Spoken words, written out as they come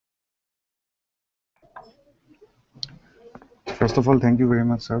First of all, thank you very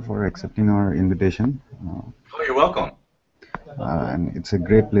much, sir, for accepting our invitation. Oh, you're welcome. And it's a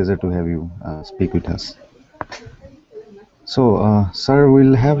great pleasure to have you speak with us. So, sir,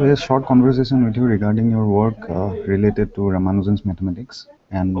 we'll have a short conversation with you regarding your work related to Ramanujan's mathematics.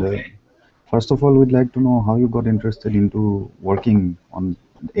 And Okay. first of all, we'd like to know how you got interested into working on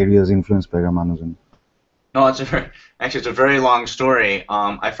areas influenced by Ramanujan. No, actually it's a very long story.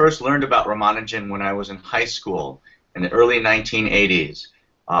 I first learned about Ramanujan when I was in high school in the early 1980s.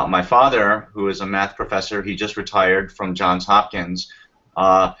 My father, who is a math professor, he just retired from Johns Hopkins.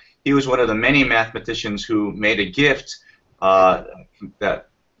 He was one of the many mathematicians who made a gift that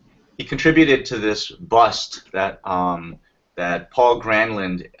he contributed to this bust that Paul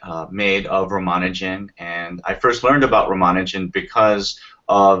Granlund made of Ramanujan, and I first learned about Ramanujan because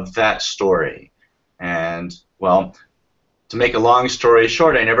of that story. And, well, to make a long story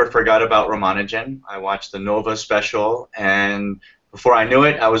short, I never forgot about Ramanujan. I watched the Nova special, and before I knew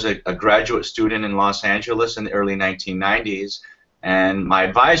it, I was a graduate student in Los Angeles in the early 1990s, and my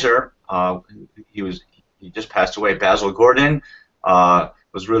advisor, he just passed away, Basil Gordon,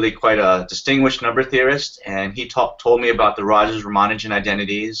 was really quite a distinguished number theorist, and he told me about the Rogers-Ramanujan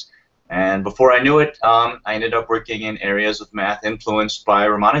identities, and before I knew it, I ended up working in areas of math influenced by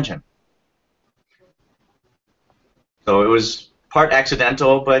Ramanujan. So it was part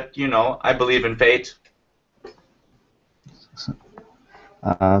accidental, but, you know, I believe in fate.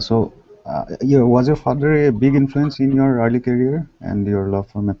 Was your father a big influence in your early career and your love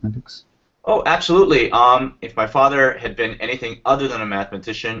for mathematics? Oh, absolutely. If my father had been anything other than a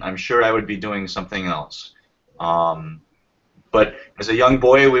mathematician, I'm sure I would be doing something else. But as a young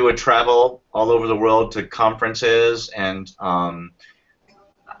boy, we would travel all over the world to conferences, and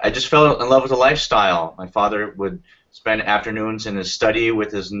I just fell in love with the lifestyle. My father would spend afternoons in his study with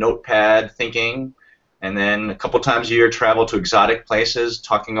his notepad thinking, and then a couple times a year travel to exotic places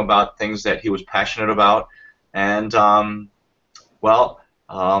talking about things that he was passionate about. And,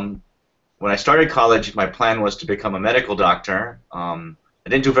 when I started college, my plan was to become a medical doctor. I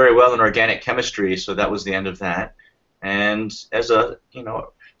didn't do very well in organic chemistry, so that was the end of that. And so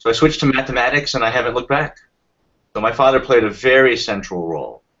I switched to mathematics, and I haven't looked back. So my father played a very central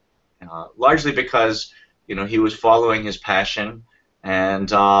role, largely because he was following his passion, and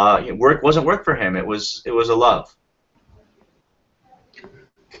work wasn't work for him. It was a love.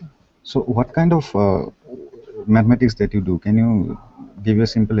 So, what kind of mathematics that you do? Can you give a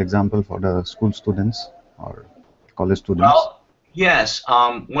simple example for the school students or college students? Well, yes.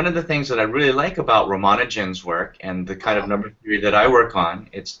 One of the things that I really like about Ramanujan's work and the kind of number theory that I work on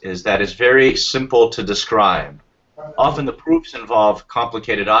is that it's very simple to describe. Often the proofs involve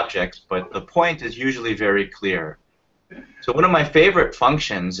complicated objects, but the point is usually very clear. So one of my favorite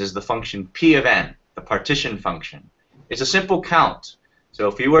functions is the function P of n, the partition function. It's a simple count. So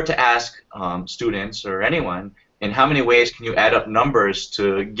if you were to ask students or anyone, in how many ways can you add up numbers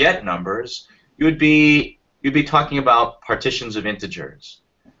to get numbers, you'd be talking about partitions of integers.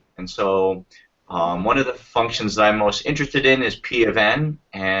 And so one of the functions that I'm most interested in is P of n,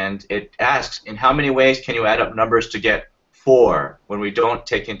 and it asks, in how many ways can you add up numbers to get 4 when we don't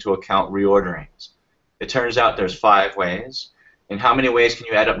take into account reorderings? It turns out there's 5 ways. In how many ways can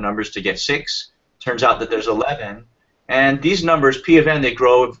you add up numbers to get 6? Turns out that there's 11. And these numbers, P of n, they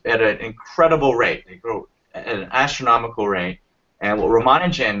grow at an incredible rate. They grow at an astronomical rate. And what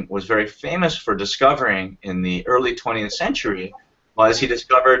Ramanujan was very famous for discovering in the early 20th century was he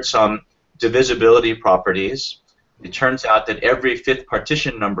discovered some divisibility properties. It turns out that every 5th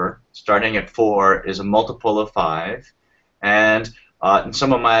partition number, starting at 4, is a multiple of 5. And in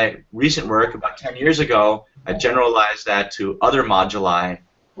some of my recent work, about 10 years ago, I generalized that to other moduli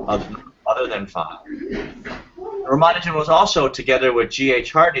other than 5. Ramanujan was also, together with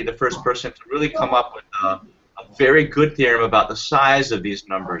G.H. Hardy, the first person to really come up with a very good theorem about the size of these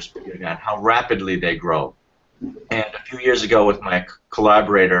numbers and how rapidly they grow. And a few years ago, with my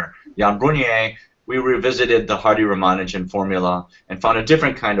collaborator Jan Brunier, we revisited the Hardy-Ramanujan formula and found a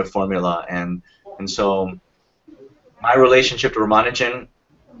different kind of formula. And so my relationship to Ramanujan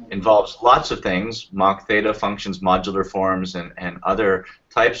involves lots of things: Mach theta functions, modular forms, and other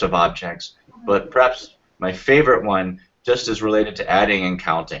types of objects. But perhaps my favorite one just is related to adding and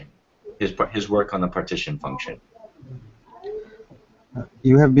counting, his work on the partition function.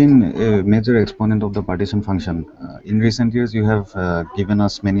 You have been a major exponent of the partition function. In recent years, you have given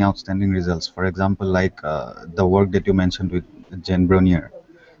us many outstanding results. For example, like the work that you mentioned with Jan Brunier.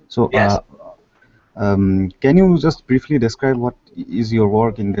 So, Yes. Can you just briefly describe what is your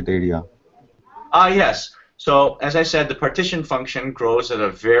work in that area? Yes. So, as I said, the partition function grows at a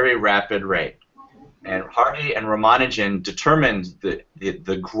very rapid rate. And Hardy and Ramanujan determined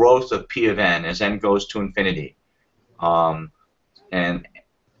the growth of P of n as n goes to infinity. Um, and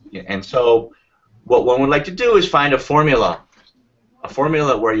so what one would like to do is find a formula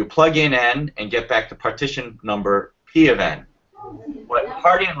where you plug in n and get back the partition number P of n. What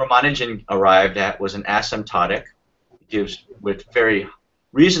Hardy and Ramanujan arrived at was an asymptotic. It gives with very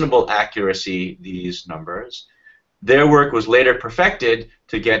reasonable accuracy these numbers. Their work was later perfected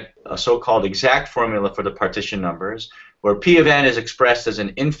to get a so-called exact formula for the partition numbers, where P of n is expressed as an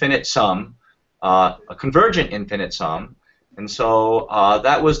infinite sum, a convergent infinite sum, and so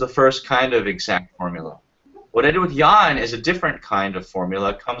that was the first kind of exact formula. What I did with Jan is a different kind of formula.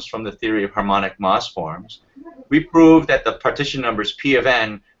 It comes from the theory of harmonic Moss forms. We proved that the partition numbers P of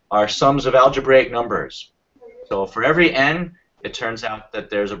n are sums of algebraic numbers. So for every n, it turns out that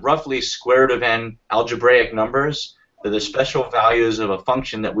there's a roughly square root of n algebraic numbers that are the special values of a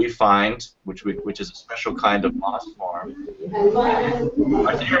function that we find, which is a special kind of Moss form.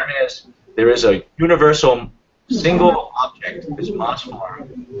 Our theorem is there is a universal single object, this Moss form,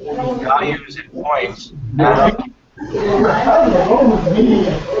 whose values and points add up.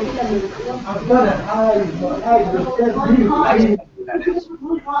 That is.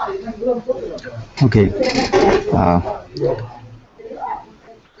 Okay.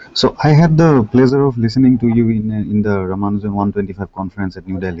 So I had the pleasure of listening to you in the Ramanujan 125 conference at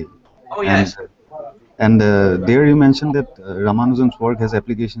New Delhi. Oh, yes. And there you mentioned that Ramanujan's work has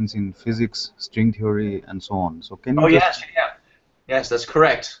applications in physics, string theory, and so on. So can you Yes, that's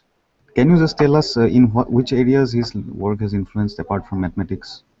correct. Can you just tell us in which areas his work has influenced apart from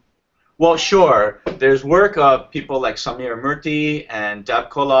mathematics? Well, sure. There's work of people like Samir Murthy and Deb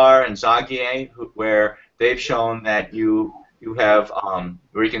Kolar and Zagier, where they've shown that you have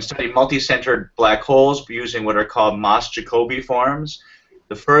where you can study multi-centered black holes using what are called Moss-Jacobi forms.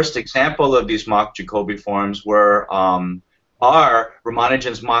 The first example of these Moss-Jacobi forms are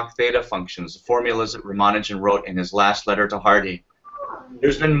Ramanujan's Mach theta functions, the formulas that Ramanujan wrote in his last letter to Hardy.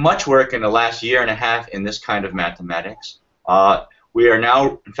 There's been much work in the last year and a half in this kind of mathematics. We are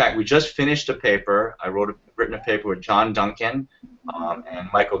now, in fact, we just finished a paper. Written a paper with John Duncan and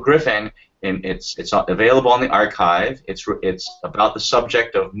Michael Griffin. And it's available in the archive. It's about the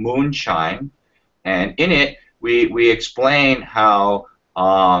subject of moonshine, and in it we explain how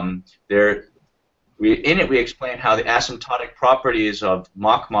we explain how the asymptotic properties of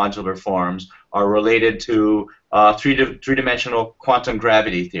Mach modular forms are related to three-dimensional quantum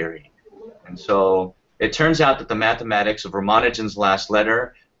gravity theory. And so it turns out that the mathematics of Ramanujan's last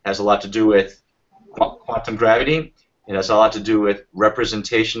letter has a lot to do with quantum gravity. It has a lot to do with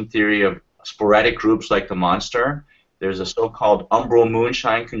representation theory of sporadic groups like the monster. There's a so-called umbral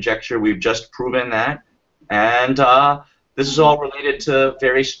moonshine conjecture. We've just proven that. And this is all related to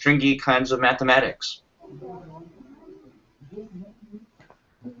very stringy kinds of mathematics.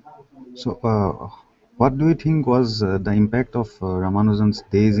 So, what do you think was the impact of Ramanujan's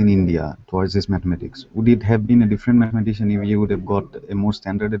days in India towards his mathematics? Would it have been a different mathematician if he would have got a more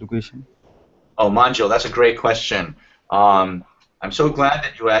standard education? Oh, Manjil, that's a great question. I'm so glad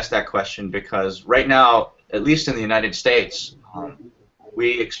that you asked that question, because right now, at least in the United States,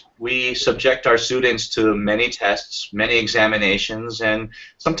 we subject our students to many tests, many examinations, and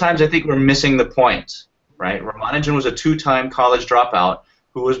sometimes I think we're missing the point, right? Ramanujan was a two-time college dropout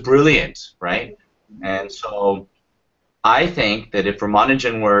who was brilliant, right? And so I think that if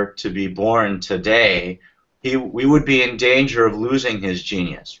Ramanujan were to be born today, we would be in danger of losing his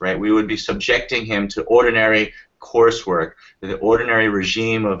genius, right? We would be subjecting him to ordinary coursework, the ordinary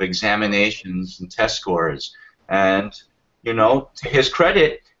regime of examinations and test scores. And, you know, to his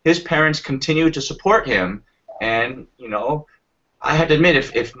credit, his parents continued to support him. And, you know, I had to admit,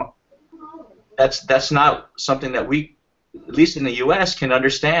 if that's not something that we, at least in the U.S., can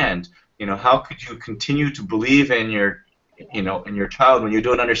understand. You know, how could you continue to believe in your, you know, in your child when you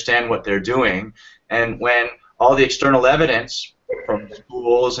don't understand what they're doing, and when all the external evidence from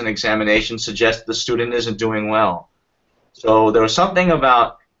schools and examinations suggests the student isn't doing well? So there was something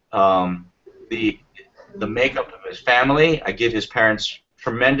about the makeup of his family. I give his parents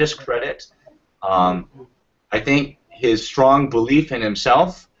tremendous credit. I think his strong belief in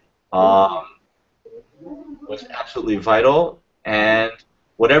himself was absolutely vital, and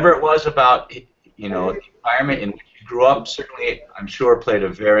whatever it was about, you know, the environment in which he grew up, certainly, I'm sure, played a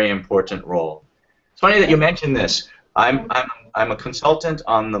very important role. It's funny that you mentioned this. I'm a consultant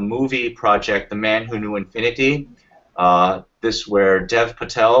on the movie project, The Man Who Knew Infinity. This where Dev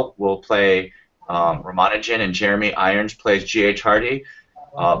Patel will play Ramanujan and Jeremy Irons plays G.H. Hardy.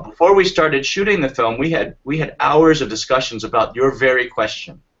 Before we started shooting the film, we had hours of discussions about your very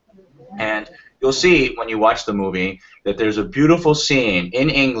question. And you'll see when you watch the movie that there's a beautiful scene in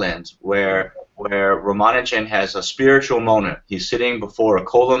England where Ramanujan has a spiritual moment. He's sitting before a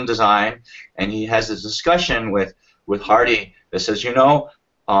column design, and he has this discussion with Hardy that says, you know,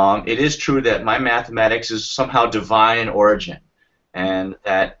 it is true that my mathematics is somehow divine in origin, and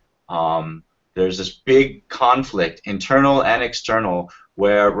that there's this big conflict, internal and external,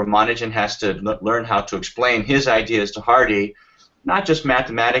 where Ramanujan has to learn how to explain his ideas to Hardy, not just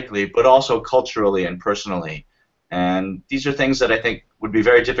mathematically, but also culturally and personally. And these are things that I think would be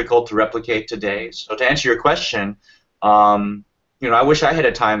very difficult to replicate today. So to answer your question, you know, I wish I had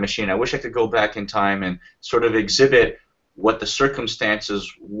a time machine. I wish I could go back in time and sort of exhibit what the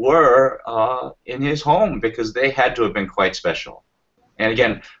circumstances were in his home, because they had to have been quite special. And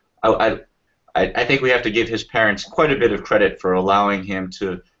again, I think we have to give his parents quite a bit of credit for allowing him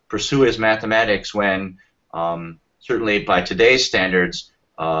to pursue his mathematics when, certainly by today's standards,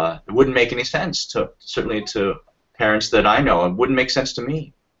 it wouldn't make any sense certainly to parents that I know. It wouldn't make sense to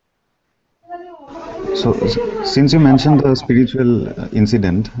me. So, since you mentioned the spiritual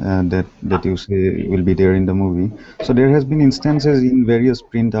incident that you say will be there in the movie, so there has been instances in various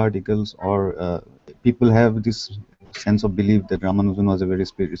print articles, or people have this sense of belief that Ramanujan was a very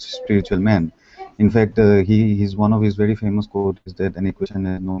spiritual man. In fact, he's one of his very famous quotes is that an equation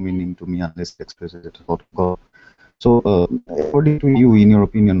has no meaning to me unless it expresses a thought of God. So, according to you, in your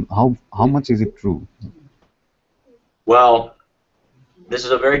opinion, how much is it true? Well, this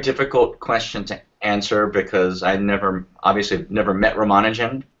is a very difficult question to answer because I obviously never met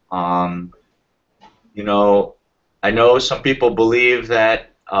Ramanujan. You know, I know some people believe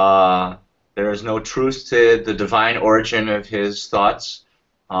that there is no truth to the divine origin of his thoughts.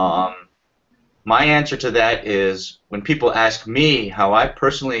 My answer to that is when people ask me how I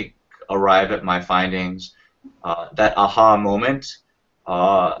personally arrive at my findings, that aha moment,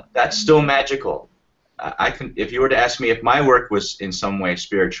 that's still magical. If you were to ask me if my work was in some way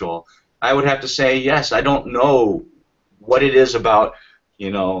spiritual, I would have to say yes. I don't know what it is about,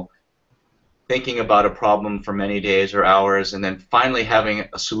 you know, thinking about a problem for many days or hours and then finally having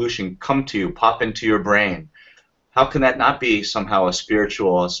a solution come to you, pop into your brain. How can that not be somehow a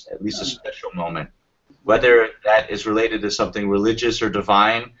spiritual, at least a special moment? Whether that is related to something religious or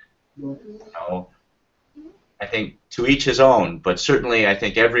divine, you know, I think to each his own, but certainly I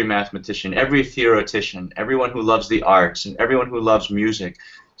think every mathematician, every theoretician, everyone who loves the arts, and everyone who loves music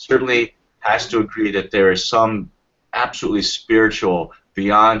certainly has to agree that there is some absolutely spiritual,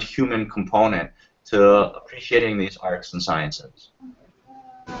 beyond human component to appreciating these arts and sciences.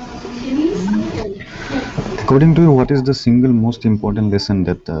 According to you, what is the single most important lesson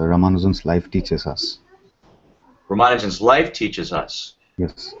that Ramanujan's life teaches us? Ramanujan's life teaches us?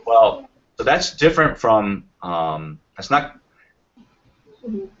 Yes. Well, so that's different from, that's not,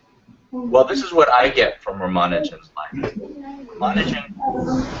 well, this is what I get from Ramanujan's life. Ramanujan,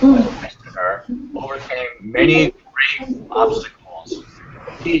 as a Westerner, overcame many great obstacles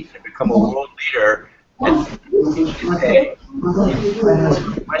to become a world leader and teach today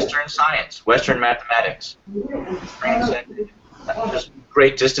Western science, Western mathematics. Transcended just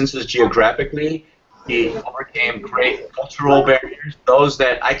great distances geographically. He overcame great cultural barriers, those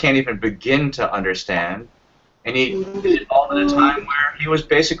that I can't even begin to understand. And he did it all at a time where he was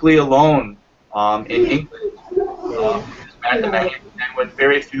basically alone in England, as mathematics, and with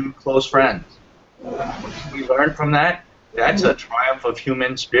very few close friends. We learned from that. That's a triumph of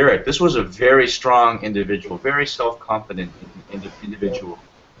human spirit. This was a very strong individual, very self-confident individual,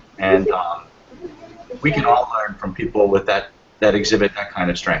 and we can all learn from people with that exhibit that kind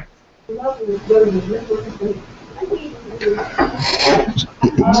of strength.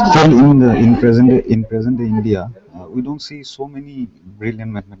 Still, in present day India, we don't see so many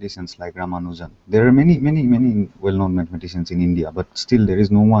brilliant mathematicians like Ramanujan. There are many well-known mathematicians in India, but still there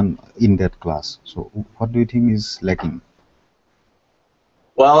is no one in that class. So, what do you think is lacking?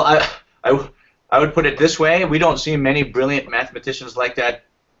 Well, I would put it this way: we don't see many brilliant mathematicians like that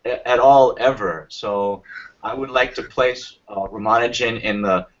at all ever. So, I would like to place Ramanujan in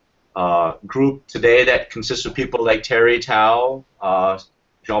the group today that consists of people like Terry Tao,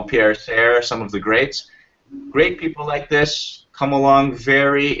 Jean-Pierre Serre, some of the greats. Great people like this come along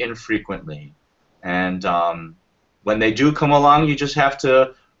very infrequently, and when they do come along, you just have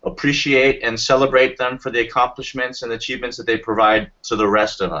to appreciate and celebrate them for the accomplishments and achievements that they provide to the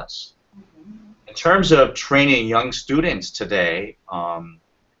rest of us. In terms of training young students today,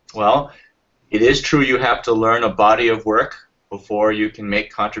 well, it is true you have to learn a body of work before you can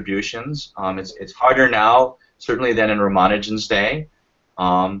make contributions. It's harder now, certainly, than in Ramanujan's day.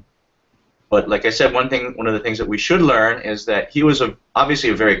 But like I said, one of the things that we should learn is that he was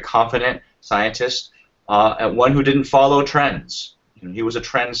obviously a very confident, scientist, and one who didn't follow trends. You know, he was a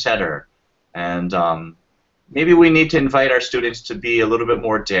trendsetter, and maybe we need to invite our students to be a little bit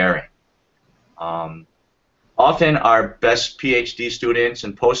more daring. Often our best PhD students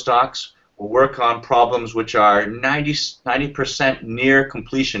and postdocs will work on problems which are 90% near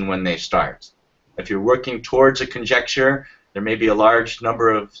completion when they start. If you're working towards a conjecture, there may be a large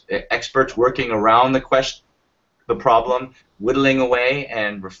number of experts working around the problem, whittling away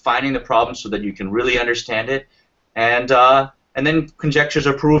and refining the problem so that you can really understand it, and then conjectures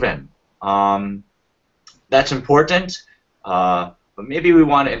are proven. That's important, but maybe we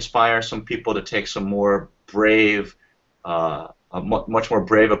want to inspire some people to take some more brave, a much more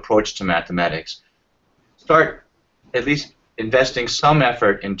brave approach to mathematics. Start at least investing some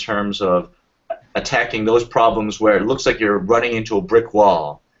effort in terms of attacking those problems where it looks like you're running into a brick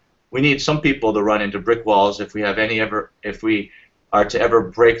wall. We need some people to run into brick walls if we are to ever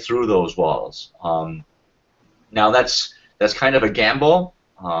break through those walls. Now that's kind of a gamble,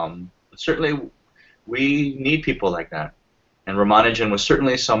 but certainly we need people like that, and Ramanujan was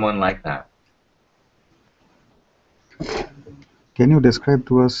certainly someone like that. Can you describe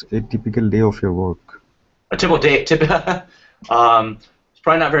to us a typical day of your work? A typical day, it's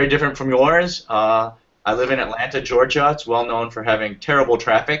probably not very different from yours. I live in Atlanta, Georgia. It's well known for having terrible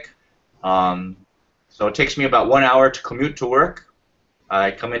traffic. So it takes me about 1 hour to commute to work.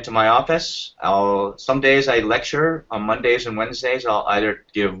 I come into my office. Some days I lecture. On Mondays and Wednesdays I'll either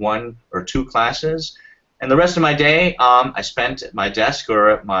give 1 or 2 classes. And the rest of my day I spent at my desk or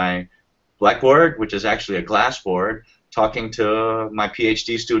at my blackboard, which is actually a glass board, talking to my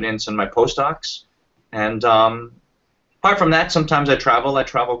PhD students and my postdocs. And apart from that, sometimes I travel. I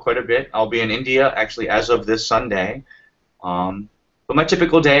travel quite a bit. I'll be in India actually as of this Sunday. But my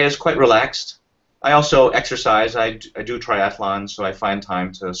typical day is quite relaxed. I also exercise. I do triathlons, so I find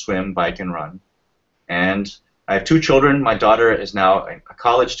time to swim, bike, and run. And I have 2 children. My daughter is now a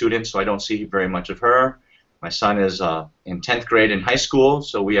college student, so I don't see very much of her. My son is in 10th grade in high school,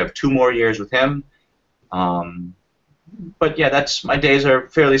 so we have 2 more years with him. But yeah, my days are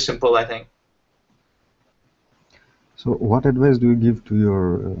fairly simple, I think. So what advice do you give to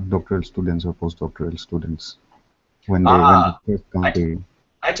your doctoral students or postdoctoral students when they first come to you?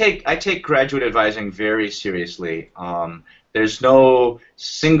 I take graduate advising very seriously. There's no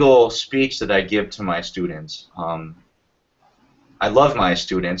single speech that I give to my students. I love my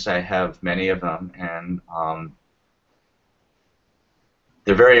students. I have many of them, and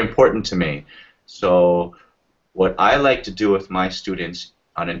they're very important to me. So what I like to do with my students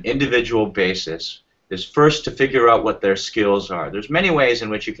on an individual basis is first to figure out what their skills are. There's many ways in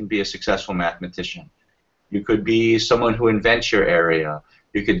which you can be a successful mathematician. You could be someone who invents your area.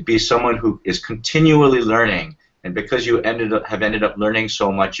 You could be someone who is continually learning, and because you have ended up learning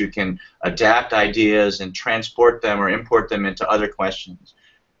so much, you can adapt ideas and transport them or import them into other questions.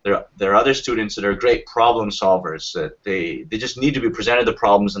 There are other students that are great problem solvers, that they just need to be presented the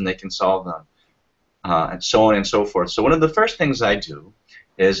problems and they can solve them, and so on and so forth. So one of the first things I do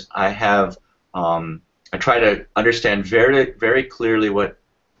is I try to understand very, very clearly what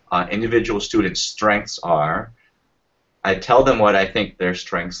individual students' strengths are. I tell them what I think their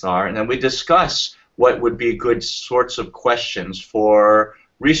strengths are, and then we discuss what would be good sorts of questions for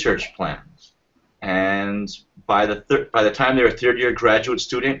research plans. And by the time they're a third-year graduate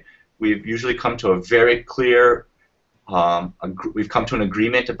student, we've usually come to a very clear, we've come to an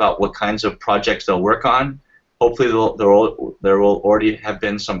agreement about what kinds of projects they'll work on. Hopefully there will already have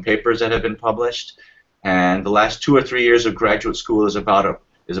been some papers that have been published. And the last 2 or 3 years of graduate school is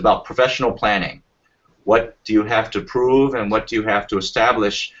about professional planning. What do you have to prove and what do you have to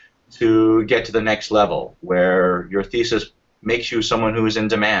establish to get to the next level where your thesis makes you someone who is in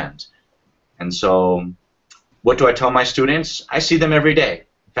demand? And so what do I tell my students? I see them every day.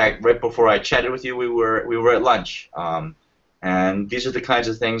 In fact, right before I chatted with you, we were at lunch. And these are the kinds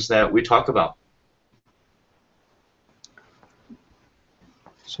of things that we talk about.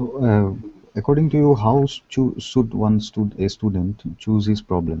 So, according to you, how should a student choose his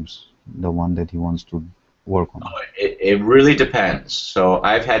problems, the one that he wants to work on? It really depends. So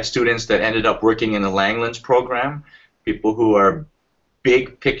I've had students that ended up working in the Langlands program, people who are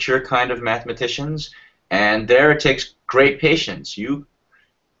big picture kind of mathematicians, and there it takes great patience. You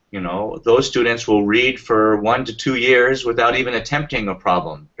know, those students will read for 1 to 2 years without even attempting a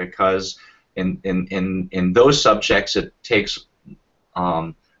problem, because in those subjects it takes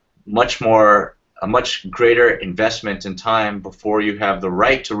a much greater investment in time before you have the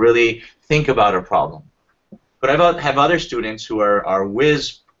right to really think about a problem. But I have other students who are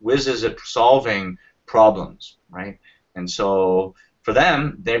whizzes at solving problems, right? And so for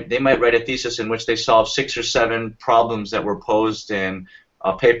them, they might write a thesis in which they solve 6 or 7 problems that were posed in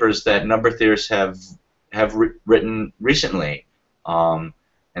papers that number theorists have written recently.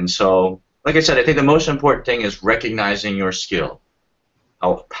 And so, like I said, I think the most important thing is recognizing your skill.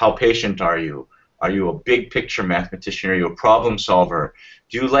 How patient are you? Are you a big picture mathematician? Are you a problem solver?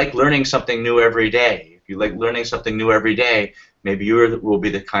 Do you like learning something new every day? If you like learning something new every day, maybe you will be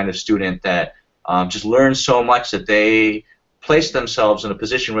the kind of student that just learns so much that they place themselves in a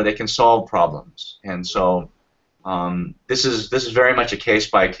position where they can solve problems. And so this is very much a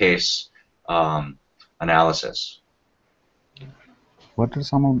case-by-case analysis. What are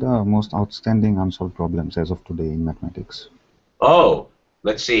some of the most outstanding unsolved problems as of today in mathematics? Oh,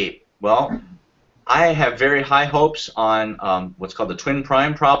 let's see. Well, I have very high hopes on what's called the twin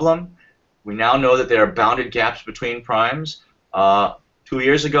prime problem. We now know that there are bounded gaps between primes. 2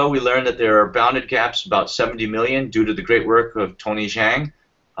 years ago, we learned that there are bounded gaps about 70 million due to the great work of Tony Zhang.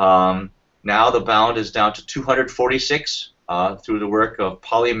 Now the bound is down to 246 through the work of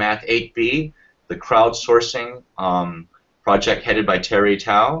Polymath 8B, the crowdsourcing project headed by Terry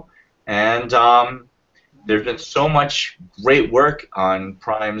Tao. And there's been so much great work on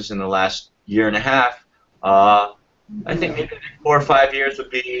primes in the last year and a half. I think maybe in 4 or 5 years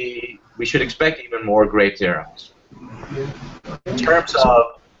we should expect even more great theorems. In terms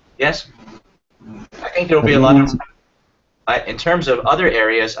of, yes, I think there will be a lot of, in terms of other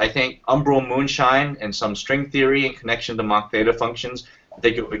areas, I think umbral moonshine and some string theory in connection to Mach theta functions, I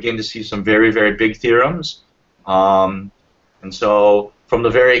think you'll begin to see some very, very big theorems. And so from the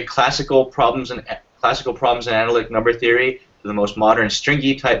very classical problems in analytic number theory to the most modern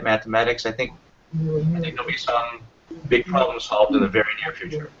stringy type mathematics, I think there'll be some big problems solved in the very near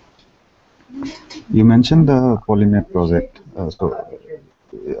future. You mentioned the Polymath project.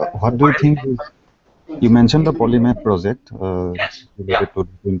 What do you think? You mentioned the Polymath project Yes. related to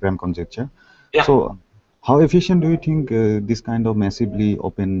twin prime conjecture. Yeah. So, how efficient do you think this kind of massively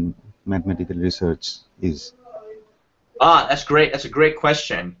open mathematical research is? That's great. That's a great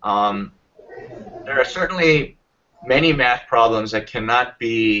question. There are certainly many math problems that cannot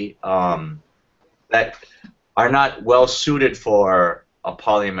be that are not well suited for a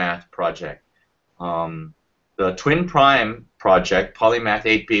polymath project. The twin prime project, Polymath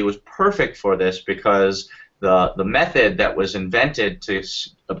 8B, was perfect for this because the method that was invented to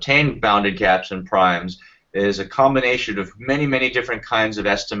obtain bounded gaps in primes is a combination of many, many different kinds of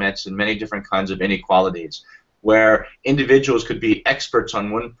estimates and many different kinds of inequalities, where individuals could be experts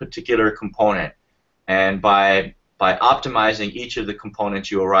on one particular component, and by optimizing each of the components,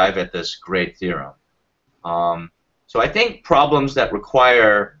 you arrive at this great theorem. So I think problems that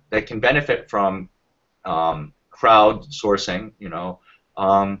can benefit from crowdsourcing,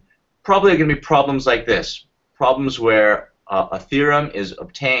 probably going to be problems like this, problems where a theorem is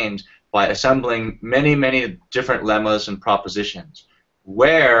obtained by assembling many, many different lemmas and propositions,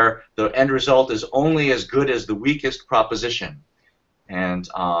 where the end result is only as good as the weakest proposition. And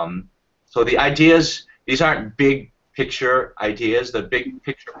so the ideas, these aren't big picture ideas. The big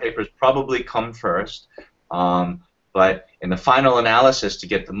picture papers probably come first. But in the final analysis, to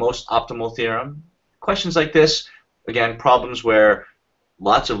get the most optimal theorem, questions like this, again, problems where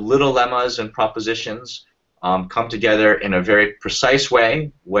lots of little lemmas and propositions come together in a very precise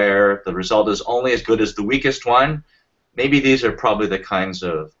way, where the result is only as good as the weakest one, maybe these are probably the kinds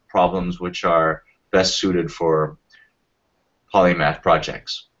of problems which are best suited for polymath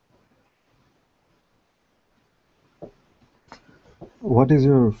projects. What is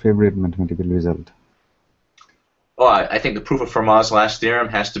your favorite mathematical result? Oh, I think the proof of Fermat's last theorem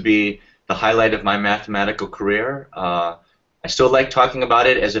has to be the highlight of my mathematical career. I still like talking about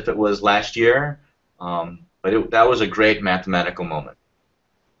it as if it was last year, but that was a great mathematical moment.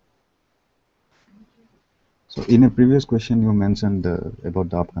 So, in a previous question, you mentioned about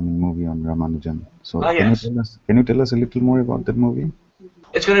the upcoming movie on Ramanujan. So, Yes. Can you tell us a little more about that movie?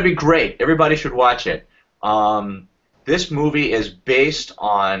 It's going to be great. Everybody should watch it. This movie is based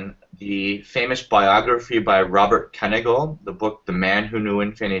on the famous biography by Robert Kennegal, the book The Man Who Knew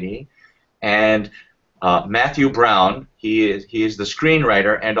Infinity, and Matthew Brown, he is the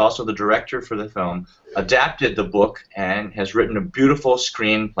screenwriter and also the director for the film, adapted the book and has written a beautiful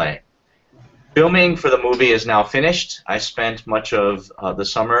screenplay. Filming for the movie is now finished. I spent much of the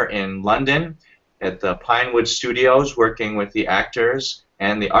summer in London at the Pinewood Studios working with the actors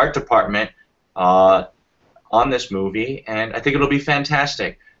and the art department on this movie, and I think it'll be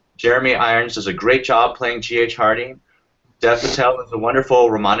fantastic. Jeremy Irons does a great job playing G.H. Hardy. Dev Patel is a wonderful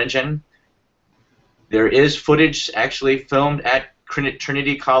Ramanujan. There is footage actually filmed at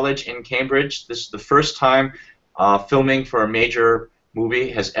Trinity College in Cambridge. This is the first time filming for a major movie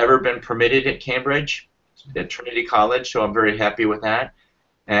has ever been permitted at Cambridge, at Trinity College, so I'm very happy with that.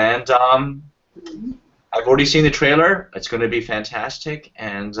 And I've already seen the trailer. It's going to be fantastic,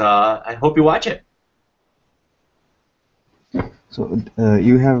 and I hope you watch it. So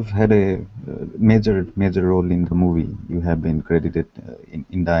you have had a major role in the movie. You have been credited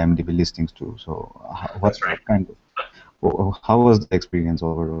in the IMDb listings too. So That's right. what kind of how was the experience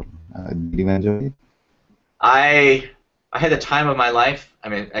overall? Did you enjoy it? I I had the time of my life. I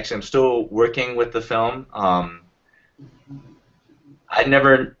mean, actually, I'm still working with the film.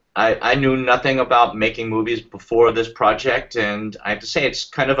 I knew nothing about making movies before this project, and I have to say it's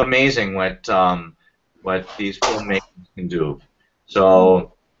kind of amazing what these filmmakers can do.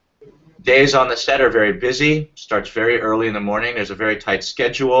 So days on the set are very busy. Starts very early in the morning. There's a very tight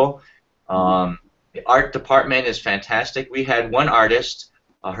schedule. The art department is fantastic. We had one artist.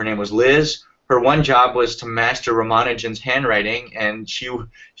 Her name was Liz. Her one job was to master Ramanujan's handwriting, and she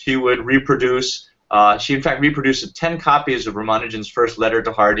would reproduce. She in fact reproduced 10 copies of Ramanujan's first letter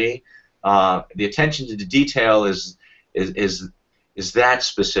to Hardy. The attention to the detail is that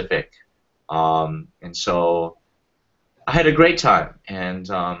specific, and so I had a great time, and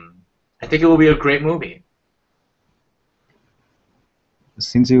I think it will be a great movie.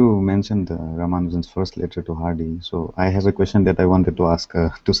 Since you mentioned Ramanujan's first letter to Hardy, so I have a question that I wanted to ask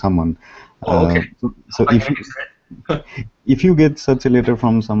to someone. Oh, okay. So if you get such a letter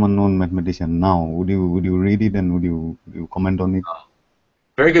from some unknown mathematician now, would you read it and would you comment on it?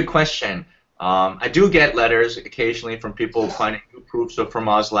 Very good question. I do get letters occasionally from people finding new proofs of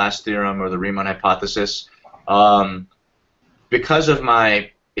Fermat's last theorem or the Riemann hypothesis. Because of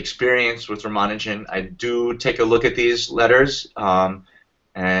my experience with Ramanujan, I do take a look at these letters,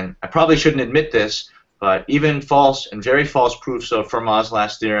 and I probably shouldn't admit this, but even false and very false proofs of Fermat's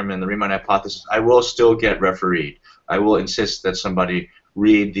last theorem and the Riemann hypothesis, I will still get refereed. I will insist that somebody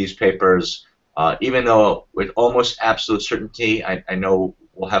read these papers, even though with almost absolute certainty I know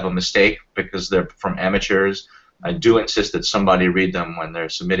we'll have a mistake because they're from amateurs. I do insist that somebody read them when they're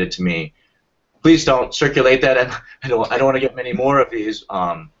submitted to me. Please don't circulate that. I don't want to get many more of these.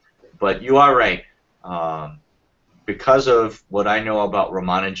 But you are right. Because of what I know about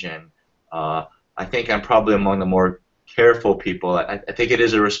Ramanujan, I think I'm probably among the more careful people. I think it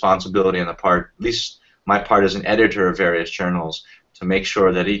is a responsibility on the part, at least my part as an editor of various journals, to make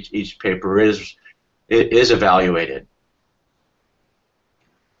sure that each paper is evaluated.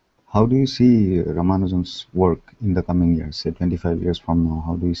 How do you see Ramanujan's work in the coming years, say 25 years from now?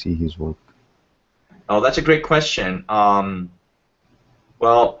 How do you see his work? Oh, that's a great question. Well,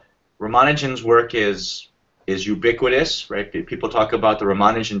 Ramanujan's work is ubiquitous, right? People talk about the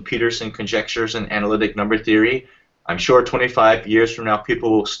Ramanujan-Peterson conjectures in analytic number theory. I'm sure 25 years from now people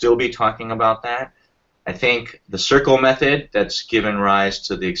will still be talking about that. I think the circle method that's given rise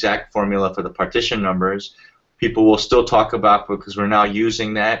to the exact formula for the partition numbers, people will still talk about because we're now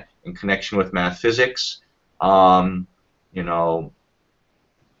using that in connection with math physics. You know,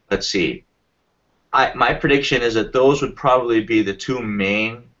 let's see. My prediction is that those would probably be the two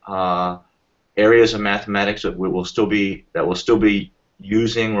main areas of mathematics that will still be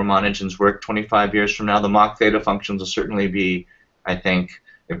using Ramanujan's work 25 years from now. The Mach theta functions will certainly be, I think,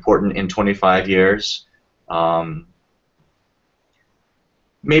 important in 25 years.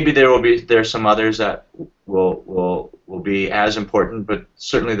 Maybe there's some others that will be as important, but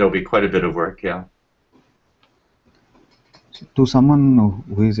certainly there will be quite a bit of work. Yeah. To someone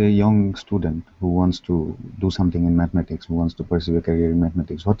who is a young student who wants to do something in mathematics, who wants to pursue a career in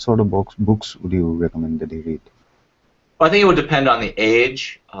mathematics, what sort of books would you recommend that he read? Well, I think it would depend on the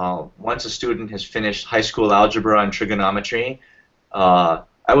age. Once a student has finished high school algebra and trigonometry,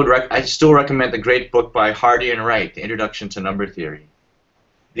 I still recommend the great book by Hardy and Wright, The Introduction to Number Theory.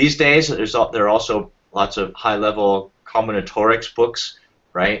 These days, there are also lots of high-level combinatorics books,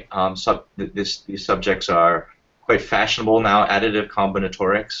 right? These subjects are quite fashionable now, additive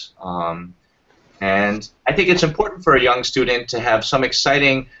combinatorics. And I think it's important for a young student to have some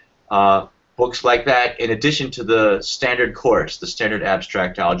exciting books like that in addition to the standard course, the standard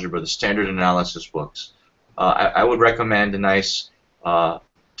abstract algebra, the standard analysis books. I would recommend a nice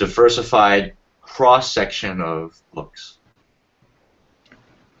diversified cross-section of books.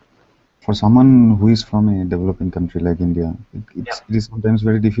 For someone who is from a developing country like India, it is sometimes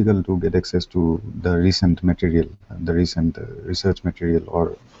very difficult to get access to the recent material, the recent research material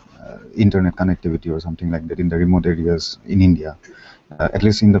or internet connectivity or something like that in the remote areas in India. At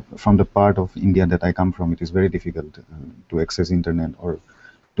least from the part of India that I come from, it is very difficult to access internet or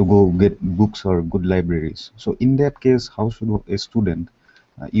to go get books or good libraries. So in that case, how should a student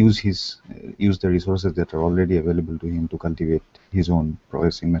use the resources that are already available to him to cultivate his own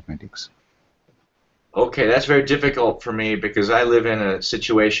prowess in mathematics? Okay, that's very difficult for me because I live in a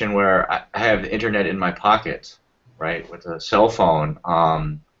situation where I have the internet in my pocket, right, with a cell phone,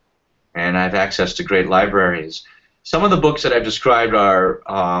 and I have access to great libraries. Some of the books that I've described are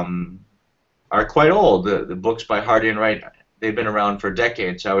quite old. The books by Hardy and Wright, they've been around for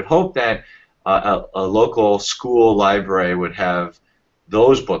decades. I would hope that a local school library would have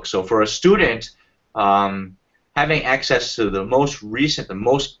those books. So for a student, having access to the most recent, the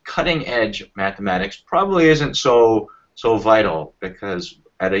most cutting-edge mathematics probably isn't so vital, because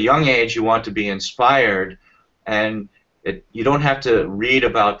at a young age you want to be inspired, and you don't have to read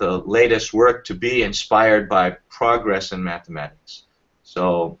about the latest work to be inspired by progress in mathematics.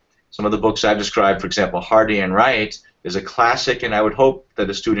 So some of the books I've described, for example, Hardy and Wright, is a classic, and I would hope that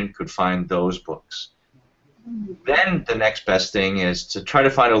a student could find those books. Then the next best thing is to try to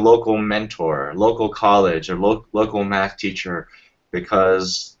find a local mentor, local college, or local math teacher,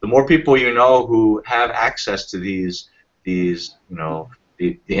 because the more people you know who have access to these the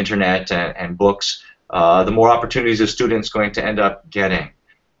internet and books, the more opportunities a student's going to end up getting.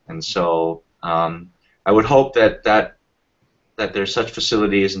 And so I would hope that there's such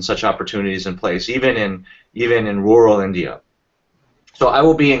facilities and such opportunities in place, even in rural India. So I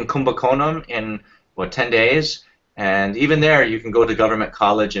will be in Kumbakonam in 10 days, and even there you can go to government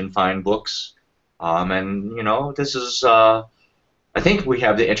college and find books. And this is I think we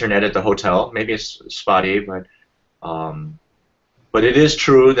have the internet at the hotel. Maybe it's spotty, but it is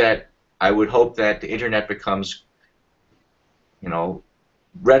true that I would hope that the internet becomes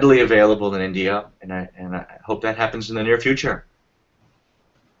readily available in India, and I hope that happens in the near future.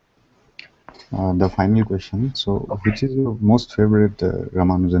 The final question. So, which is your most favorite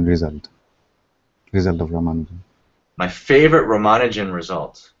Ramanujan result? Result of Ramanujan. My favorite Ramanujan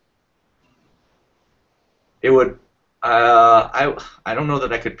result. It would. I don't know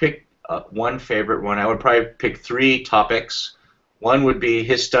that I could pick one favorite one. I would probably pick three topics. One would be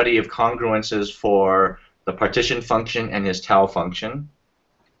his study of congruences for the partition function and his tau function.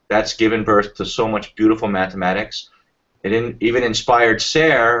 That's given birth to so much beautiful mathematics. It even inspired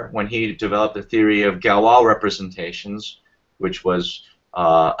Serre when he developed the theory of Galois representations, which was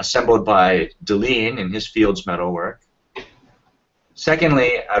assembled by Deligne in his Fields Medal work.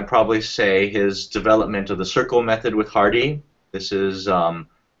 Secondly, I'd probably say his development of the circle method with Hardy. This is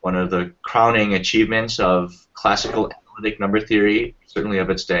one of the crowning achievements of classical analytic number theory, certainly of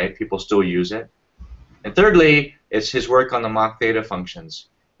its day. People still use it. And thirdly, it's his work on the Mach theta functions.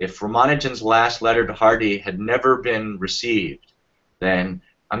 If Ramanujan's last letter to Hardy had never been received, then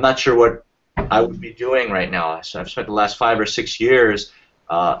I'm not sure what I would be doing right now. So I've spent the last 5 or 6 years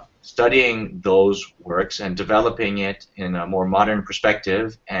studying those works and developing it in a more modern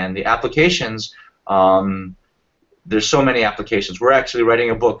perspective. And the applications, there's so many applications. We're actually writing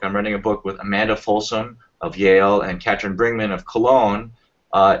a book. I'm writing a book with Amanda Folsom of Yale and Katrin Bringman of Cologne.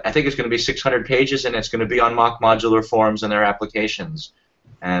 I think it's going to be 600 pages, and it's going to be on Mach modular forms and their applications.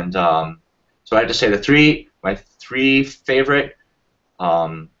 And so I have to say my three favorite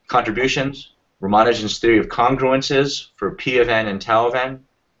contributions: Ramanujan's theory of congruences for P of n and tau of n,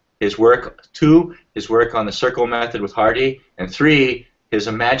 his work on the circle method with Hardy, and 3, his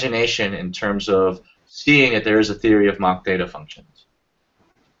imagination in terms of seeing that there is a theory of Mach theta functions.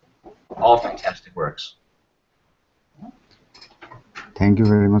 All fantastic works. Thank you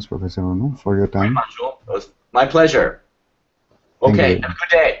very much, Professor Onu, for your time. Manjil. It was my pleasure. Okay, have a good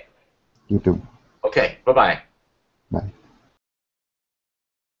day. You too. Okay, bye-bye. Bye.